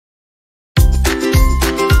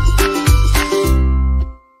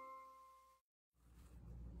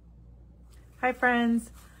Hi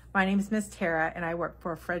friends, my name is Miss Tara and I work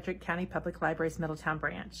for Frederick County Public Library's Middletown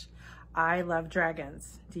branch. I love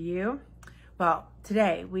dragons. Do you? Well,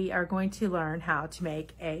 today we are going to learn how to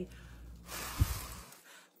make a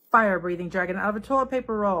fire-breathing dragon out of a toilet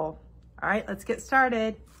paper roll. All right, let's get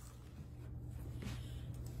started.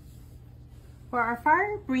 For our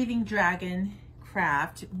fire-breathing dragon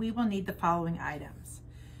craft, we will need the following items.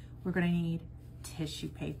 We're going to need tissue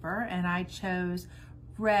paper, and I chose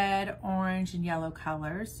red, orange, and yellow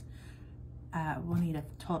colors. We'll need a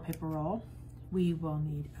toilet paper roll. We will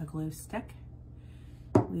need a glue stick.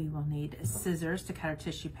 We will need scissors to cut our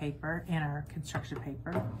tissue paper and our construction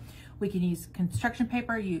paper. We can use construction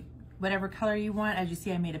paper, whatever color you want. As you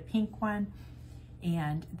see, I made a pink one.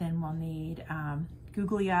 And then we'll need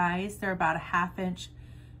googly eyes. They're about a 1/2 inch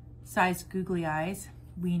size googly eyes.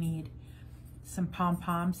 We need some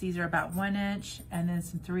pom-poms. These are about 1 inch, and then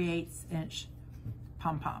some 3/8 inch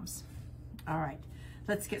pom-poms. All right,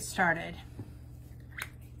 let's get started.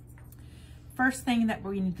 First thing that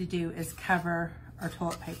we need to do is cover our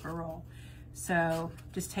toilet paper roll. So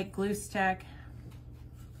just take glue stick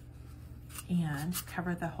and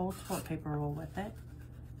cover the whole toilet paper roll with it.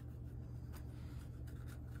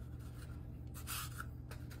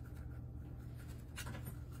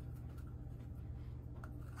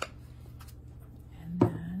 And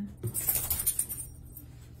then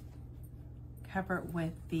cover it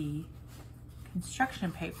with the construction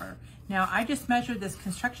paper. Now I just measured this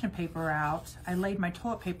construction paper out. I laid my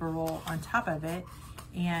toilet paper roll on top of it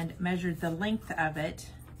and measured the length of it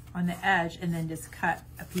on the edge, and then just cut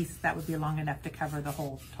a piece that would be long enough to cover the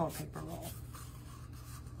whole toilet paper roll.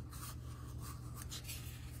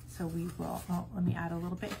 So we will, well, let me add a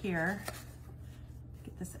little bit here.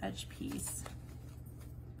 Get this edge piece.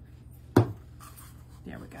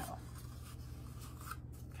 There we go.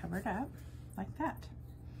 Cover it up like that.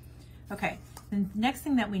 Okay, the next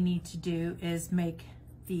thing that we need to do is make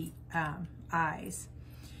the eyes.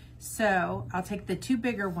 So I'll take the 2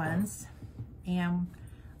 bigger ones and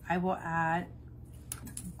I will add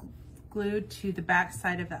glue to the back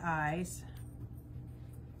side of the eyes.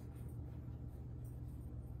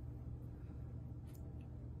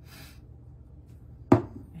 And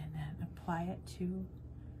then apply it to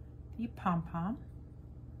the pom-pom.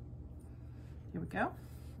 Here we go.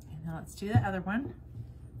 And now let's do the other one.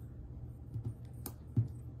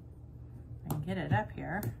 And get it up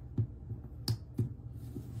here.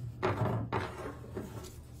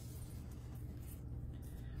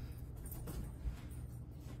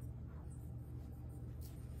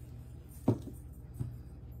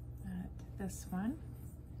 This one.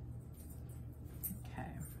 Okay.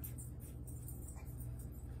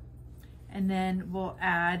 And then we'll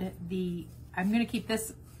add I'm going to keep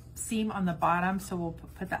this seam on the bottom, so we'll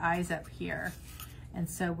put the eyes up here. And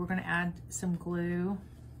so we're going to add some glue.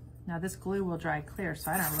 Now this glue will dry clear,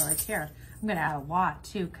 so I don't really care. I'm gonna add a lot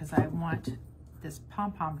too, because I want this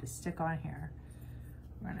pom-pom to stick on here.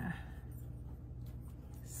 We're gonna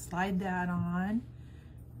slide that on, and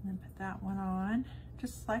then put that one on,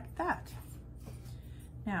 just like that.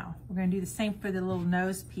 Now, we're gonna do the same for the little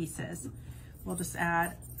nose pieces. We'll just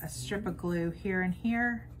add a strip of glue here and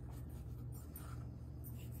here,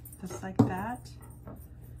 just like that.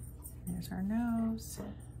 There's our nose,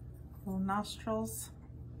 little nostrils.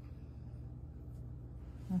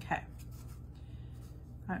 Okay,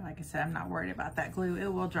 like I said, I'm not worried about that glue. It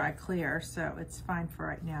will dry clear, so it's fine for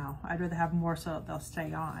right now. I'd rather have more so that they'll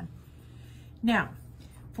stay on. Now,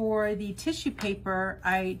 for the tissue paper,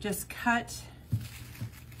 I just cut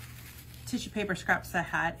tissue paper scraps I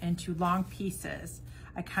had into long pieces.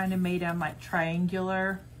 I kind of made them like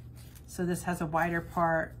triangular, so this has a wider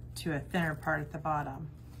part to a thinner part at the bottom.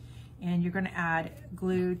 And you're gonna add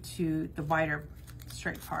glue to the wider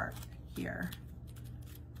straight part here.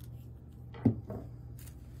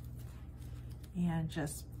 And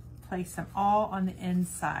just place them all on the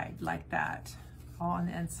inside like that, all on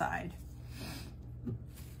the inside.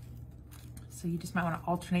 So you just might want to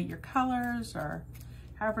alternate your colors or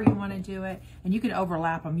however you want to do it, and you can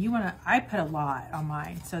overlap them. I put a lot on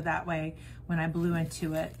mine, so that way when I blew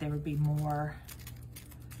into it, there would be more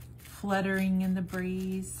fluttering in the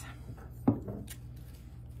breeze. I'll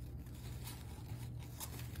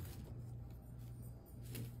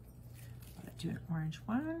do an orange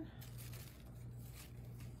one.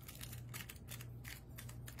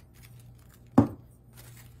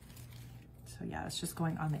 So yeah, it's just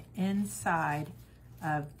going on the inside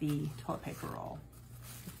of the toilet paper roll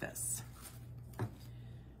with this.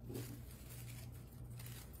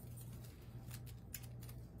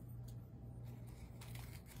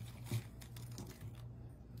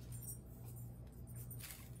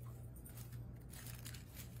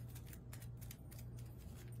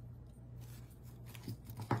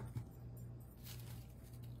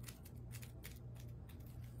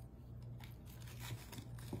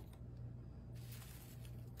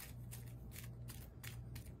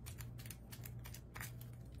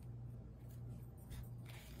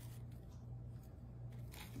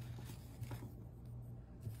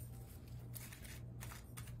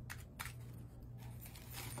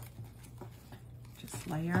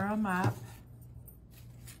 Just layer them up.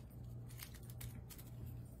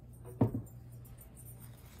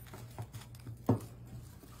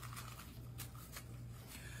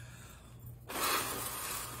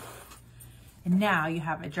 And now you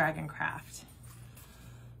have a dragon craft.